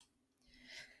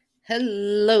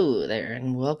Hello there,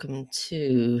 and welcome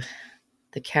to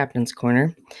the Captain's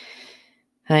Corner.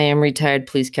 I am retired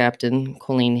police captain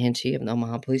Colleen Hinchy of the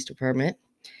Omaha Police Department,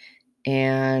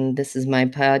 and this is my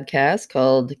podcast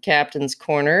called Captain's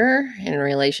Corner in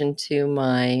relation to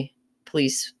my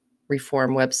police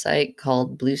reform website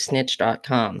called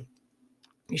bluesnitch.com.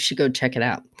 You should go check it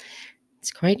out.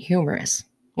 It's quite humorous.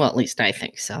 Well, at least I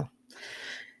think so.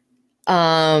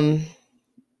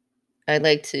 I'd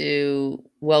like to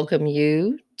welcome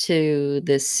you to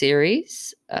this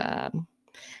series.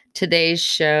 Today's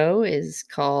show is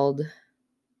called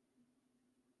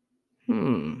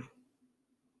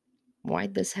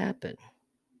Why'd This Happen?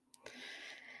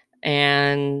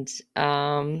 And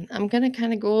I'm going to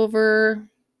kind of go over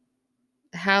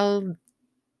how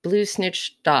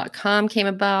bluesnitch.com came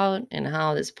about and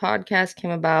how this podcast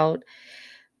came about.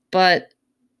 But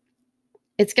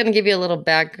it's going to give you a little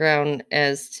background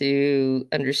as to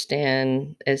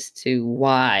understand as to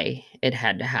why it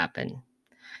had to happen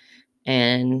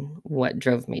and what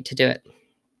drove me to do it.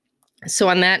 So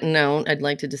on that note, I'd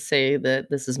like to just say that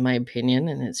this is my opinion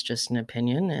and it's just an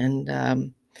opinion.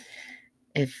 And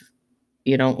if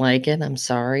you don't like it, I'm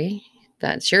sorry.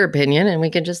 That's your opinion, and we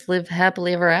can just live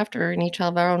happily ever after and each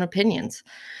have our own opinions.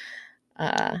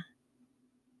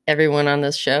 Everyone on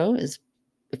this show is,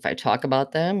 if I talk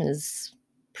about them, is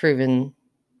proven.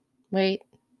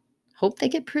 Hope they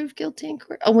get proved guilty in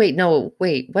court. Oh,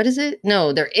 what is it?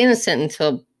 No, they're innocent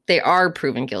until they are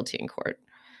proven guilty in court.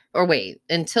 Or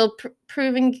until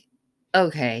proven.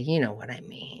 Okay, you know what I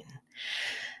mean.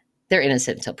 They're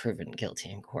innocent until proven guilty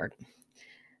in court.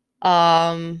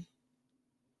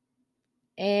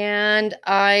 And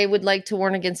I would like to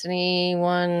warn against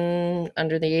anyone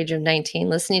under the age of 19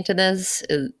 listening to this.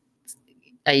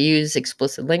 I use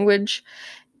explicit language,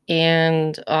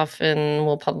 and often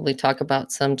we'll probably talk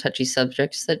about some touchy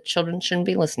subjects that children shouldn't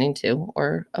be listening to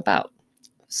or about.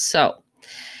 So,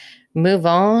 move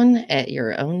on at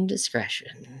your own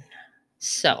discretion.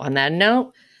 So, on that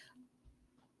note,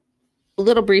 a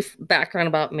little brief background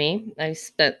about me. I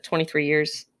spent 23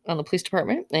 years on the police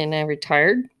department, and I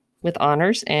retired with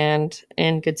honors and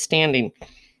in good standing.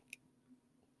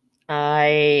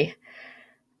 I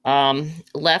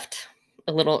left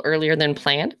a little earlier than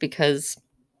planned because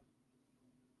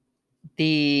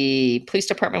the police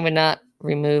department would not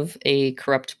remove a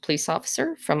corrupt police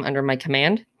officer from under my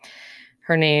command.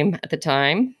 Her name at the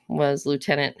time was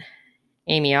Lieutenant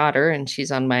Amy Otter, and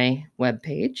she's on my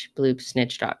webpage,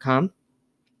 bluesnitch.com.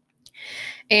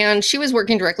 And she was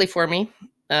working directly for me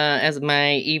as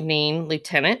my evening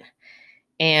lieutenant.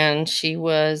 And she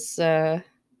was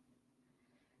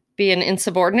being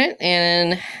insubordinate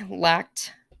and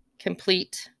lacked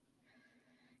complete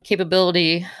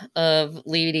capability of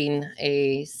leading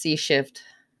a C shift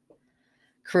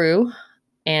crew.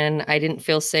 And I didn't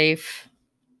feel safe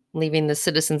leaving the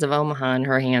citizens of Omaha in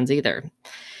her hands either.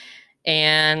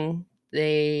 And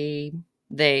they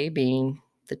being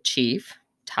the chief,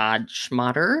 Todd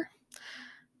Schmatter,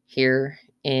 here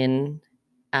in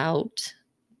out,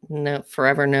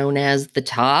 forever known as the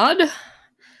Todd.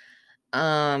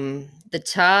 The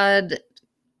Todd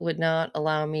would not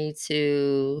allow me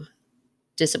to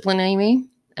discipline Amy.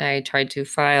 I tried to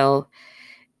file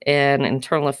an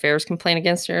internal affairs complaint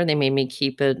against her. They made me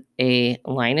keep a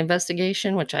line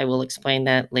investigation, which I will explain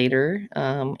that later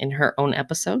in her own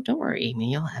episode. Don't worry,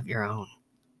 Amy, you'll have your own.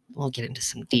 We'll get into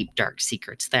some deep, dark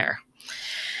secrets there.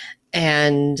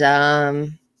 And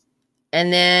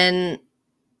then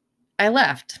I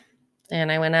left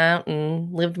and I went out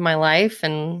and lived my life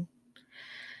and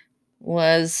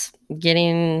was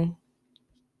getting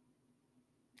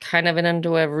kind of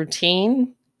into a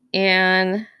routine.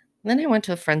 And then I went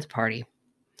to a friend's party.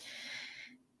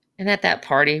 And at that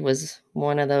party was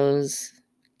one of those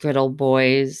good old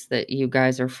boys that you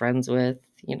guys are friends with.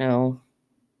 You know,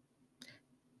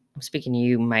 I'm speaking to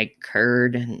you, Mike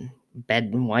Curd and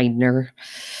Ben Widener.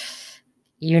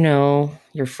 You know,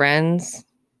 your friends,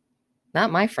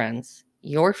 not my friends.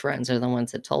 Your friends are the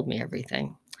ones that told me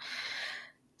everything.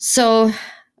 So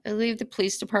I leave the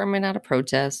police department out of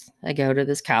protest. I go to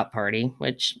this cop party,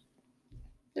 which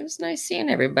it was nice seeing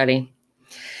everybody.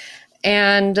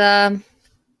 And lo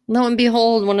and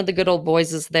behold, one of the good old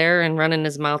boys is there and running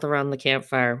his mouth around the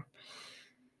campfire.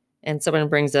 And someone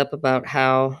brings up about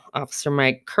how Officer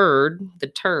Mike Curd, the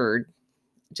turd,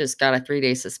 just got a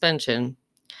 3-day suspension.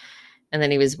 And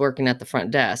then he was working at the front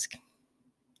desk.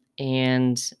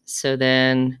 And so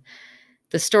then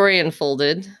the story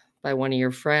unfolded by one of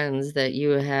your friends that you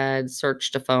had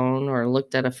searched a phone or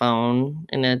looked at a phone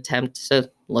in an attempt to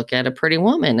look at a pretty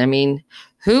woman. I mean,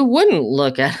 who wouldn't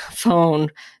look at a phone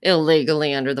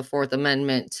illegally under the Fourth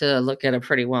Amendment to look at a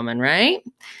pretty woman, right?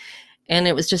 And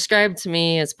it was described to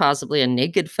me as possibly a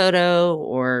naked photo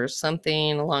or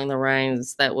something along the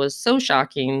lines that was so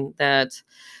shocking that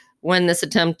when this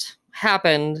attempt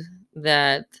happened,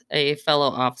 that a fellow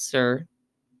officer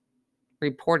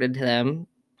reported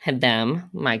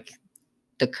Mike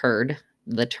the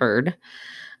turd,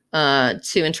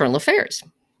 to Internal Affairs.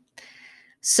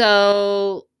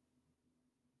 So,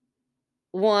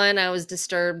 one, I was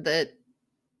disturbed that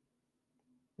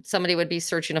somebody would be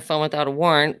searching a phone without a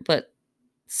warrant, but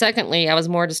secondly, I was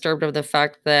more disturbed of the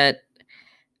fact that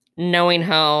knowing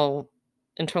how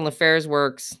Internal Affairs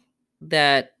works,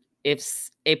 that if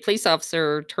a police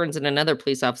officer turns in another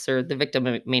police officer, the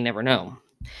victim may never know.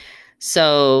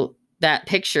 So that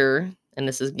picture, and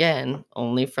this is again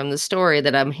only from the story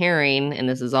that I'm hearing, and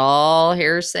this is all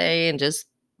hearsay, and just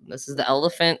this is the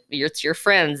elephant. It's your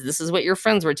friends. This is what your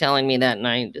friends were telling me that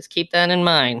night. Just keep that in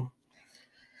mind.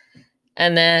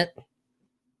 And that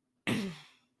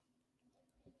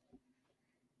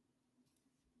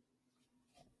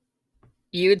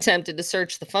you attempted to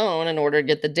search the phone in order to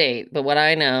get the date. But what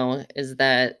I know is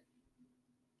that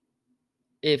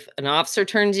if an officer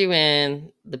turns you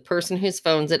in, the person whose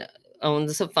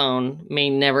owns a phone may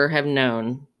never have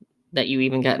known that you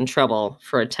even got in trouble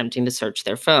for attempting to search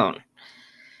their phone.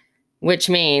 Which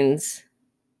means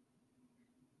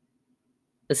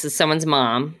this is someone's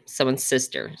mom, someone's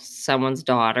sister, someone's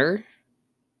daughter.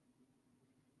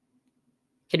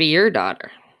 It could be your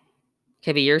daughter. It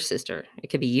could be your sister.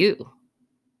 It could be you.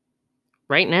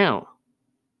 Right now.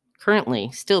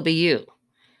 Currently, still be you.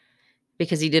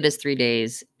 Because he did his 3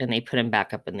 days and they put him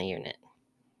back up in the unit.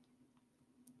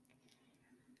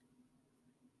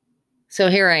 So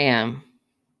here I am,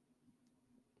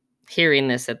 hearing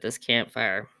this at this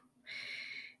campfire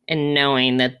and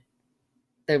knowing that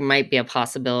there might be a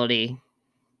possibility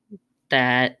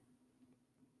that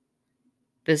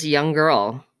this young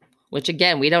girl, which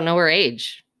again, we don't know her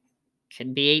age,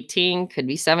 could be 18, could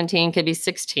be 17, could be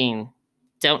 16.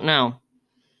 Don't know.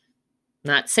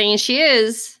 Not saying she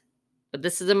is, but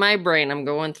this is in my brain. I'm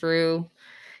going through,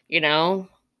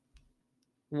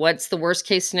 what's the worst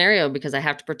case scenario because I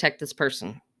have to protect this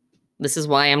person. This is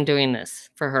why I'm doing this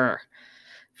for her,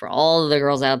 for all of the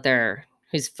girls out there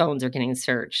whose phones are getting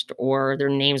searched or their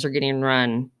names are getting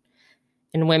run.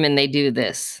 And women, they do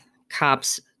this.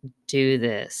 Cops do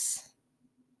this.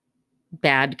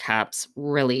 Bad cops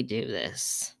really do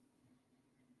this.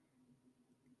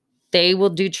 They will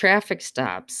do traffic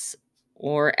stops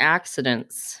or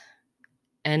accidents,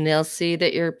 and they'll see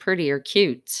that you're pretty or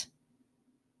cute.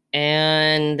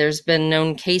 And there's been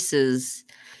known cases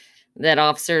that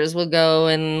officers will go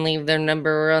and leave their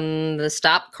number on the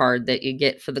stop card that you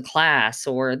get for the class,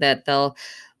 or that they'll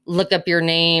look up your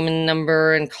name and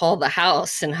number and call the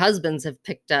house, and husbands have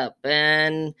picked up,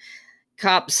 and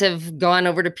cops have gone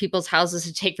over to people's houses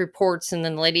to take reports, and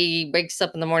then the lady wakes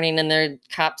up in the morning and their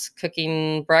cops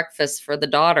cooking breakfast for the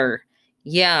daughter.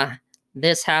 Yeah,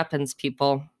 this happens,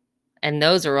 people. And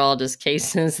those are all just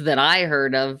cases that I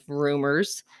heard of,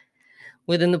 rumors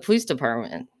within the police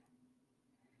department.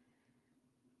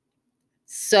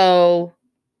 So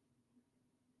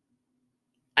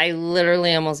I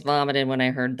literally almost vomited when I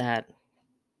heard that.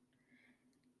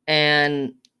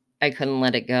 And I couldn't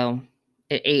let it go.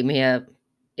 It ate me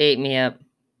up.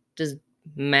 Just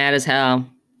mad as hell.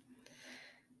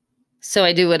 So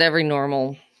I do what every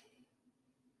normal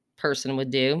person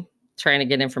would do, trying to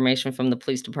get information from the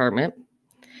police department.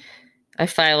 I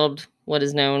filed what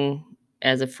is known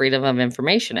as a Freedom of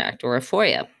Information Act, or a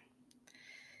FOIA.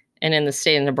 And in the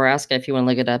state of Nebraska, if you want to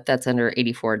look it up, that's under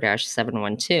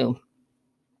 84-712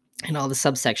 and all the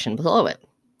subsection below it.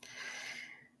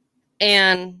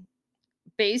 And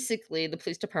basically, the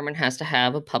police department has to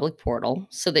have a public portal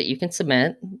so that you can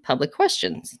submit public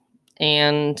questions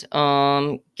and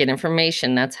get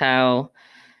information. That's how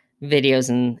videos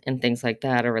and things like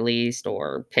that are released,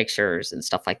 or pictures and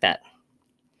stuff like that.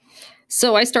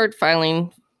 So I started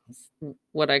filing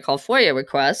what I call FOIA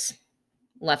requests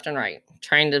left and right,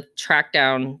 trying to track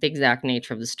down the exact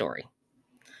nature of the story.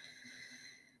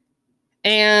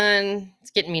 And it's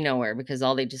getting me nowhere because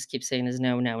all they just keep saying is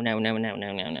no.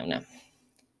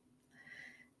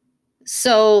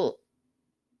 So,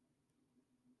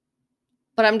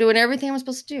 but I'm doing everything I'm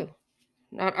supposed to do.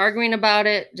 Not arguing about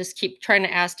it, just keep trying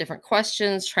to ask different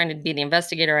questions, trying to be the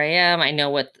investigator I am. I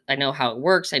know how it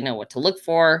works. I know what to look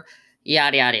for,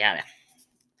 yada, yada, yada.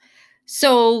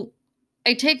 So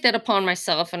I take that upon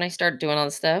myself and I start doing all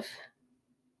this stuff.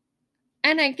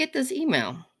 And I get this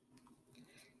email.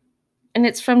 And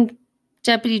it's from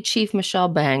Deputy Chief Michelle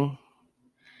Bang.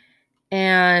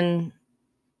 And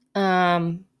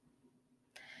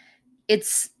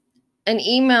it's an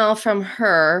email from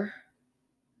her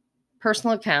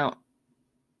personal account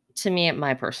to me at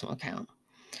my personal account.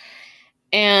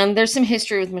 And there's some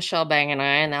history with Michelle Bang and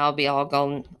I, and that'll be all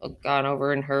gone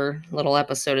over in her little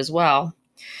episode as well.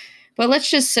 But let's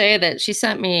just say that she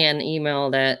sent me an email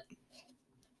that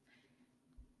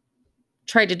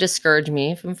tried to discourage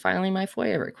me from filing my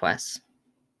FOIA requests.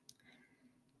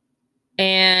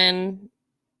 And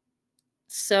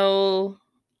so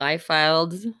I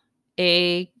filed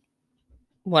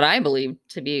what I believed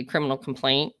to be a criminal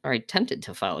complaint, or I attempted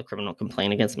to file a criminal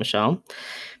complaint against Michelle,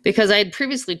 because I had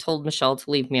previously told Michelle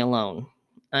to leave me alone.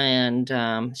 And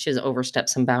she has overstepped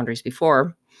some boundaries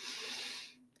before.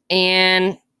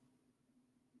 And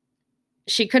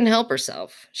she couldn't help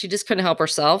herself. She just couldn't help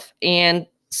herself. And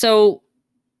so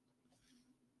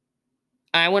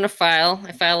I file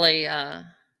a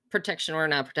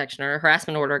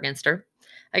harassment order against her.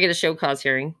 I get a show cause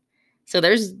hearing. So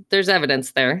there's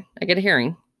evidence there. I get a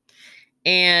hearing.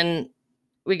 And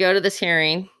we go to this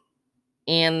hearing,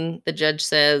 and the judge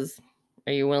says,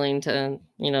 are you willing to,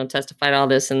 testify to all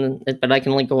this? But I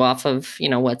can only go off of,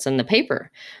 what's in the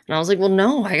paper. And I was like, well,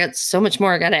 no, I got so much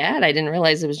more I got to add. I didn't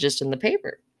realize it was just in the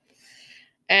paper.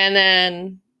 And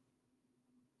then,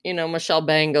 Michelle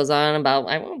Bang goes on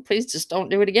about, please just don't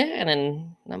do it again.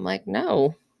 And I'm like,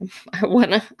 no, I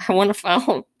want to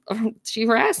file. She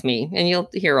harassed me, and you'll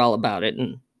hear all about it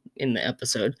in the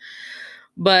episode.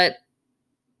 But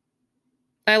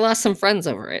I lost some friends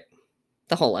over it,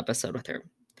 the whole episode with her.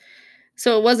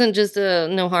 So it wasn't just a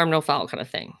no harm, no foul kind of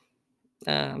thing.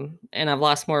 And I've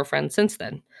lost more friends since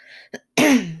then.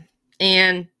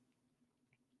 And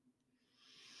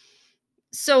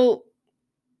so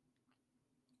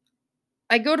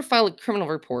I go to file a criminal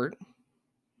report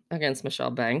against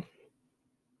Michelle Bang.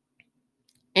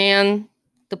 And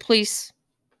the police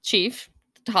chief,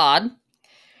 Todd,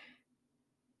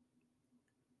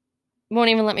 won't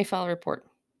even let me file a report.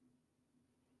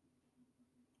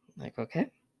 I'm like,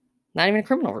 okay. Not even a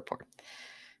criminal report.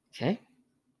 Okay.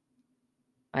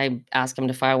 I ask him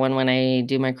to file one when I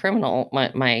do my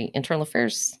internal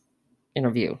affairs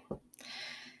interview.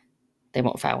 They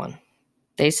won't file one.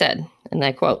 They said, and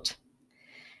I quote,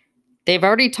 they've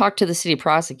already talked to the city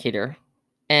prosecutor,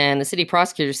 and the city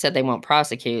prosecutor said they won't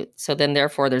prosecute. So then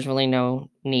therefore there's really no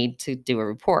need to do a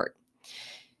report.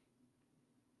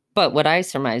 But what I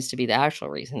surmise to be the actual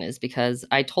reason is because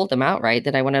I told them outright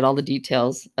that I wanted all the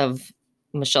details of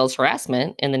Michelle's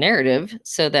harassment in the narrative,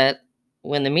 so that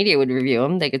when the media would review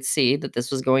them, they could see that this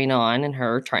was going on and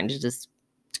her trying to just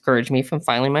discourage me from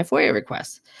filing my FOIA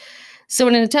requests. So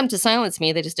in an attempt to silence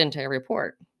me, they just didn't take a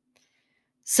report.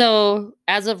 So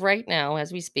as of right now,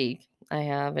 as we speak, I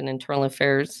have an internal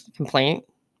affairs complaint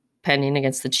pending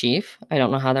against the chief. I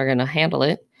don't know how they're going to handle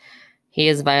it. He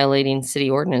is violating city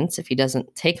ordinance if he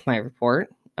doesn't take my report.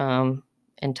 And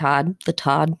Todd,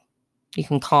 you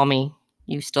can call me.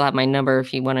 You still have my number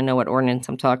if you want to know what ordinance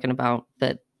I'm talking about.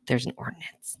 But there's an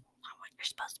ordinance on what you're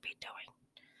supposed to be doing.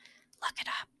 Look it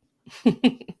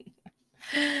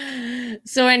up.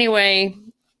 So anyway,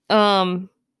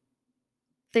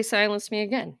 they silenced me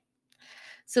again.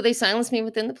 So they silenced me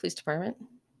within the police department.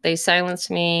 They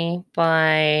silenced me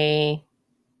by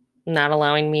not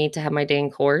allowing me to have my day in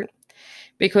court.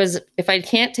 Because if I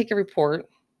can't take a report,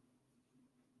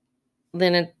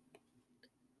 then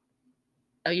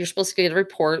you're supposed to get a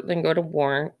report, then go to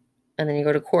warrant, and then you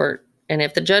go to court. And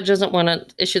if the judge doesn't want to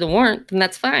issue the warrant, then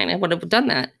that's fine. I would have done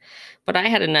that. But I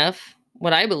had enough,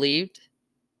 what I believed,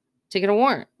 to get a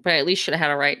warrant. But I at least should have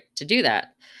had a right to do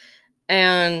that.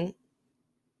 And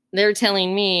they're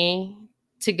telling me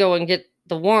to go and get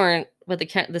the warrant, but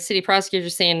the city prosecutor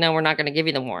is saying, no, we're not going to give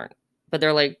you the warrant. But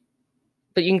they're like,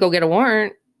 but you can go get a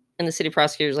warrant. And the city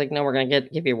prosecutor's like, no, we're going to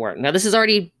give you a warrant. Now, this is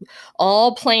already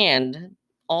all planned,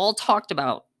 all talked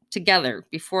about together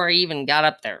before I even got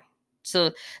up there.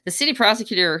 So the city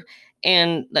prosecutor,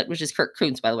 and that, which is Kirk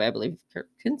Koontz, by the way, I believe. Kirk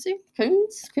Coontsy?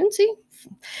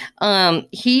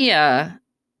 He,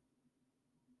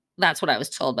 that's what I was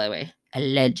told, by the way.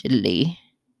 Allegedly.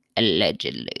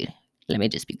 Let me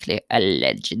just be clear.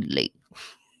 Allegedly.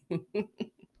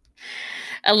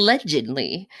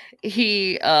 Allegedly,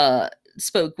 he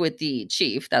spoke with the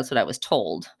chief. That's what I was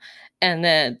told. And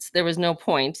that there was no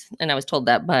point. And I was told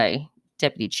that by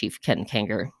Deputy Chief Ken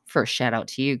Kanger. First shout out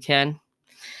to you, Ken.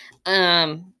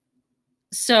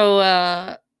 So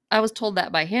I was told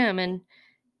that by him. And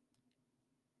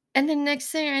And the next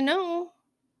thing I know,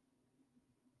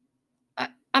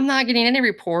 I'm not getting any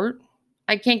report.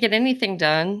 I can't get anything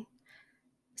done.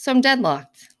 So I'm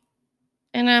deadlocked.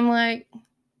 And I'm like,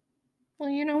 well,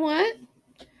 you know what?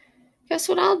 Guess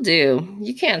what I'll do?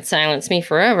 You can't silence me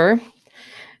forever.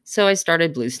 So I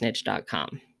started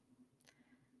bluesnitch.com.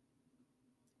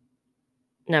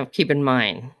 Now, keep in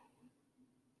mind,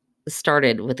 it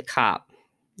started with a cop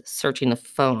searching the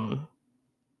phone,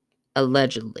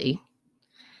 allegedly,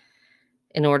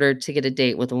 in order to get a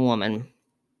date with a woman,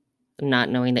 not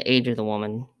knowing the age of the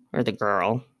woman or the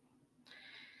girl.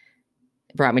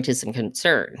 It brought me to some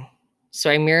concern. So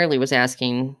I merely was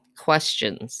asking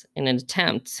questions in an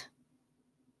attempt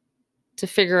to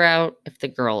figure out if the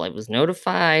girl was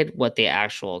notified, what the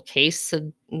actual case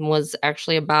was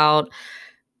actually about.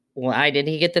 Why did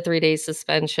he get the 3-day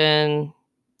suspension?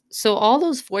 So all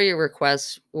those FOIA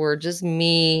requests were just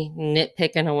me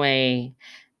nitpicking away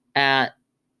at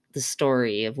the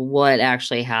story of what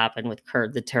actually happened with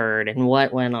Kurt the Turd and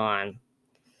what went on.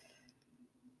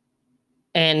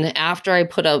 And after I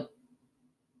put up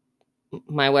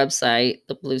my website,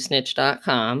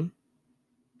 thebluesnitch.com,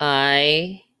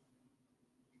 I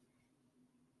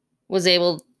was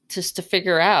able just to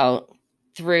figure out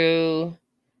through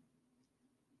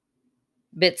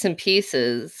bits and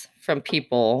pieces from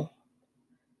people,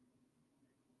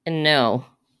 and no,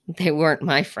 they weren't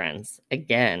my friends.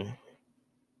 Again,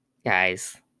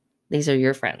 guys, these are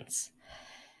your friends.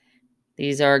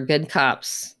 These are good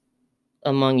cops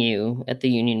among you at the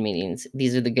union meetings.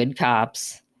 These are the good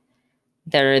cops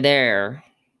that are there,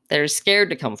 that are scared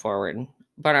to come forward,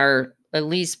 but are at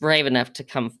least brave enough to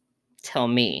come tell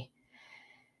me.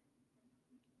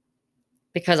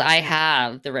 Because I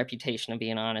have the reputation of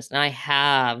being honest, and I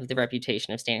have the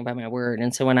reputation of standing by my word.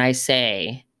 And so when I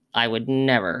say I would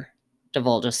never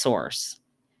divulge a source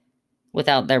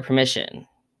without their permission,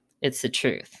 it's the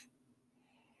truth.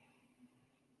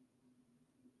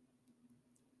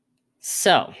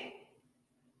 So,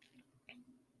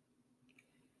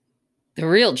 the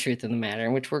real truth of the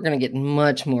matter, which we're going to get in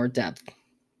much more depth.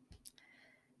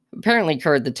 Apparently,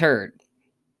 Kurt the Turd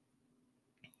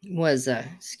was,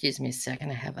 excuse me a second,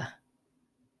 I have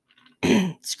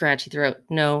a scratchy throat.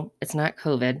 No, it's not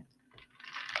COVID.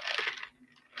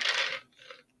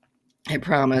 I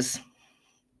promise.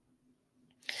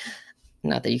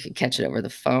 Not that you could catch it over the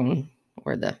phone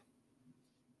or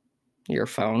your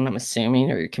phone, I'm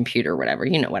assuming, or your computer, or whatever.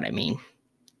 You know what I mean.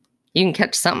 You can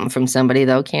catch something from somebody,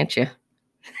 though, can't you?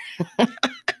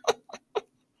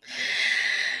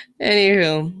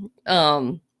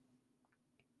 Anywho,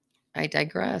 I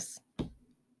digress.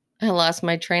 I lost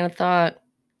my train of thought.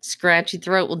 Scratchy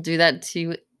throat will do that to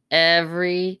you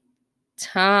every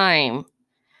time.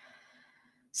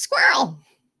 Squirrel!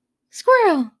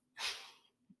 Squirrel!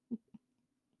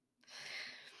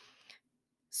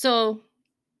 So,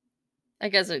 I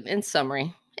guess in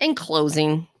summary, in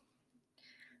closing,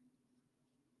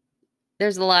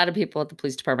 there's a lot of people at the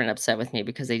police department upset with me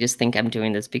because they just think I'm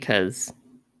doing this because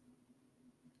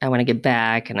I want to get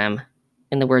back, and I'm,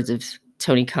 in the words of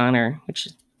Tony Connor, which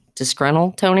is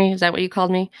disgruntled, Tony? Is that what you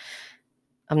called me?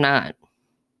 I'm not.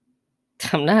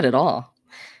 I'm not at all.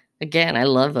 Again, I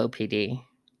love OPD.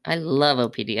 I love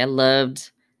OPD. I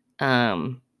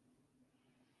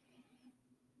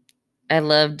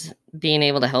loved being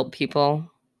able to help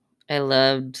people. I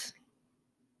loved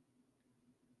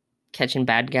catching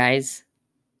bad guys.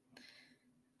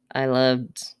 I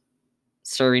loved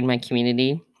serving my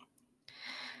community.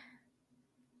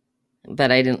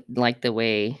 But I didn't like the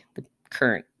way the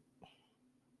current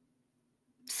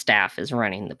staff is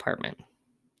running the department.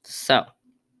 So,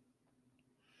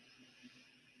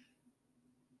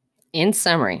 in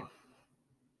summary,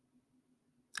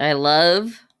 I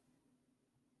love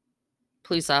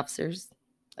police officers.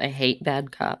 I hate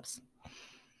bad cops.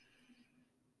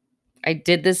 I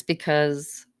did this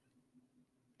because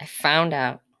I found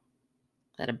out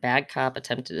that a bad cop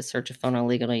attempted to search a phone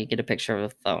illegally. You get a picture of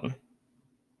a phone.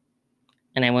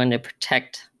 And I wanted to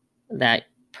protect that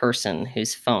person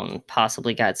whose phone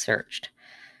possibly got searched.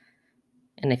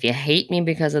 And if you hate me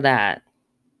because of that,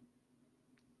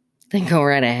 then go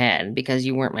right ahead, because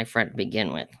you weren't my friend to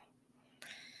begin with.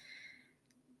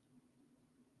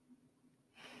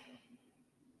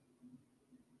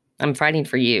 I'm fighting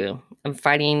for you. I'm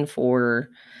fighting for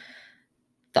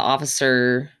the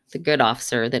officer, the good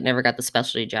officer that never got the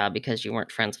specialty job because you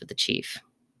weren't friends with the chief.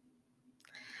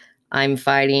 I'm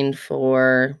fighting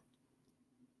for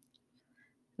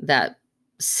that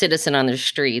citizen on the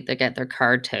street that got their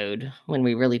car towed when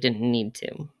we really didn't need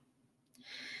to.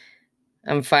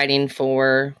 I'm fighting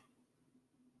for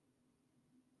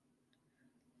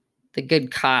the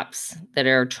good cops that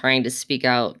are trying to speak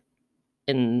out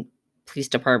in police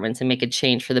departments and make a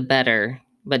change for the better,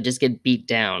 but just get beat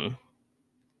down.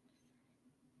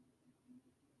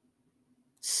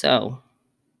 So,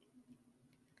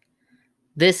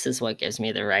 this is what gives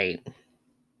me the right.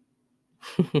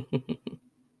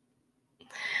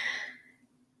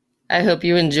 I hope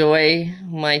you enjoy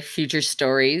my future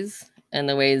stories and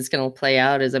the way it's going to play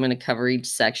out is I'm going to cover each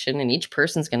section, and each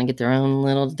person's going to get their own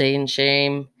little day in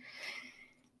shame.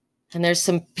 And there's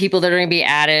some people that are going to be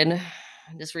added.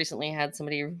 I just recently had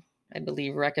somebody, I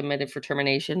believe, recommended for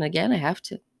termination. Again, I have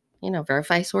to,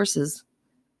 verify sources.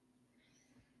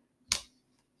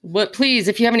 But please,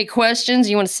 if you have any questions,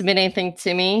 you want to submit anything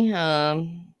to me,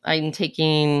 I'm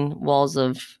taking Walls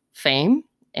of Fame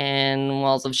and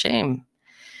Walls of Shame.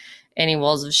 Any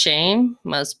walls of shame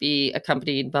must be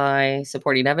accompanied by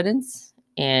supporting evidence,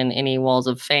 and any walls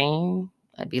of fame,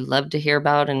 I'd be love to hear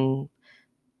about and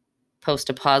post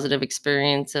a positive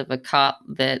experience of a cop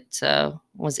that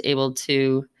was able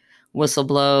to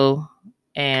whistleblow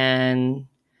and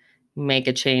make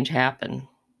a change happen.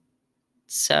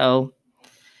 So,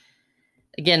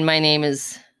 again, my name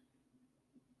is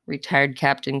retired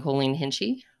Captain Colleen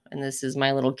Hinchy, and this is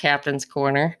my little captain's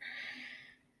corner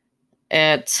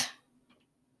at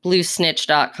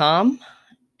bluesnitch.com,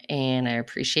 and I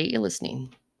appreciate you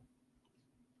listening.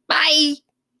 Bye!